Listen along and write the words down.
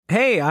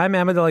Hey, I'm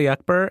Amadel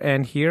Yakber,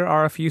 and here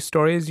are a few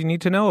stories you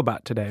need to know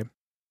about today.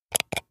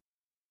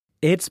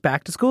 It's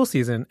back to school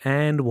season,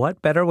 and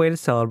what better way to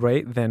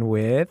celebrate than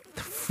with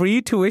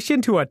free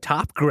tuition to a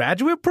top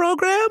graduate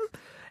program?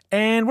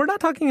 And we're not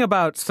talking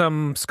about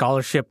some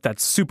scholarship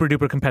that's super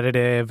duper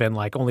competitive and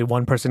like only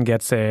one person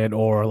gets it,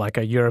 or like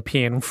a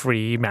European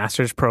free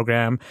master's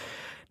program.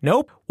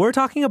 Nope, we're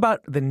talking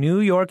about the New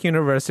York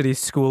University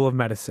School of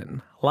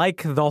Medicine.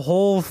 Like the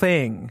whole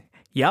thing.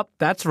 Yep,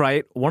 that's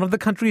right. One of the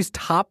country's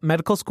top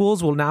medical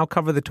schools will now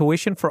cover the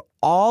tuition for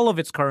all of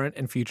its current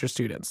and future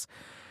students.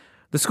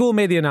 The school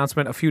made the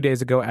announcement a few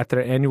days ago at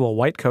their annual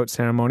white coat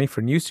ceremony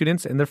for new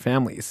students and their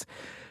families.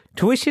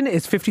 Tuition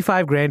is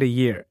 $55,000 a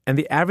year, and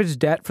the average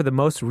debt for the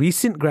most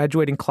recent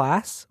graduating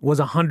class was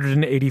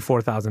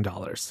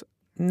 $184,000.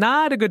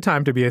 Not a good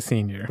time to be a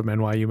senior from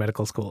NYU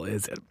Medical School,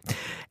 is it?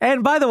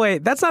 And by the way,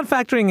 that's not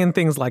factoring in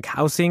things like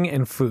housing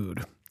and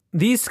food.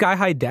 These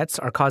sky-high debts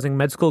are causing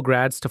med school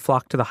grads to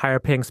flock to the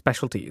higher-paying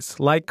specialties,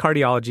 like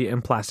cardiology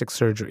and plastic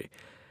surgery.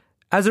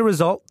 As a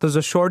result, there's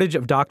a shortage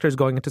of doctors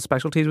going into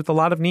specialties with a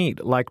lot of need,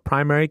 like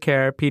primary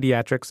care,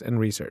 pediatrics, and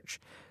research.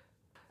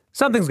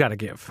 Something's got to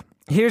give.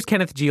 Here's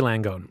Kenneth G.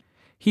 Langone.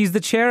 He's the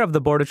chair of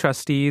the Board of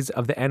Trustees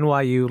of the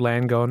NYU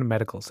Langone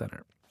Medical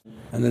Center.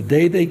 And the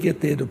day they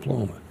get their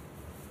diploma,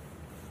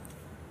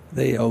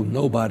 they owe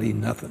nobody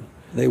nothing.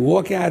 They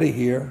walk out of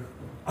here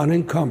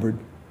unencumbered,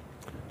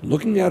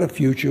 looking at a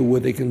future where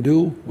they can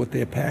do what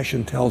their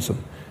passion tells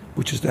them,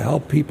 which is to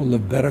help people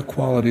live better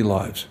quality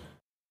lives.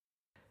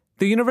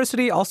 The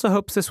university also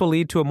hopes this will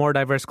lead to a more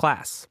diverse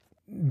class.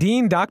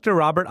 Dean Dr.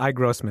 Robert I.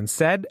 Grossman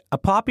said, "A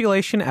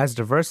population as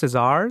diverse as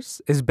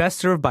ours is best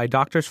served by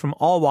doctors from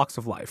all walks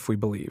of life, we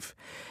believe.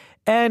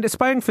 And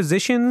aspiring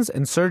physicians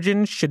and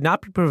surgeons should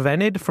not be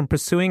prevented from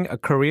pursuing a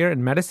career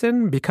in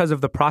medicine because of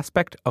the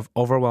prospect of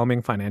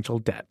overwhelming financial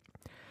debt."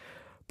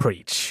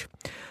 Preach.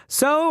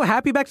 So,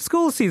 happy back to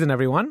school season,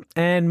 everyone,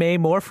 and may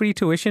more free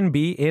tuition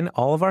be in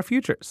all of our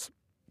futures.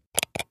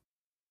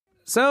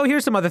 So,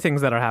 here's some other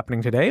things that are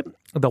happening today.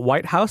 The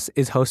White House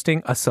is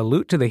hosting a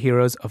Salute to the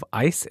Heroes of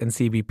ICE and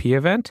CBP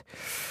event.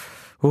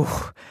 Ooh.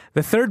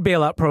 The third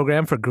bailout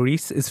program for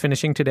Greece is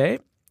finishing today.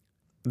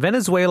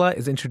 Venezuela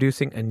is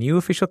introducing a new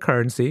official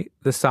currency,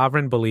 the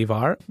sovereign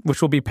bolivar,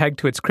 which will be pegged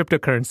to its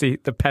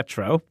cryptocurrency, the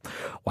petro.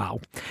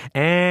 Wow.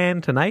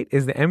 And tonight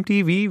is the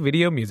MTV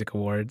Video Music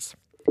Awards.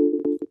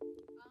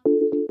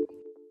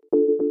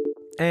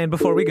 And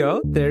before we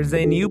go, there's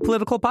a new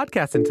political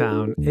podcast in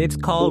town. It's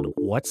called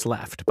What's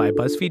Left by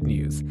BuzzFeed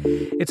News.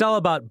 It's all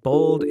about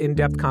bold,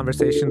 in-depth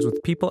conversations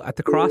with people at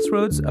the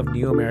crossroads of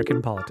new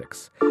American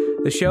politics.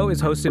 The show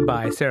is hosted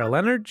by Sarah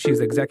Leonard. She's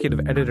the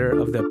executive editor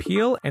of The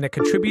Appeal and a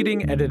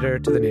contributing editor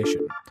to The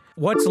Nation.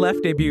 What's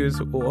Left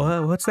debuts,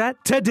 what's that?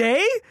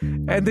 Today?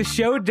 And the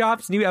show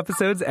drops new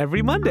episodes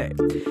every Monday.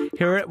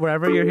 Hear it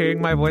wherever you're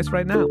hearing my voice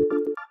right now.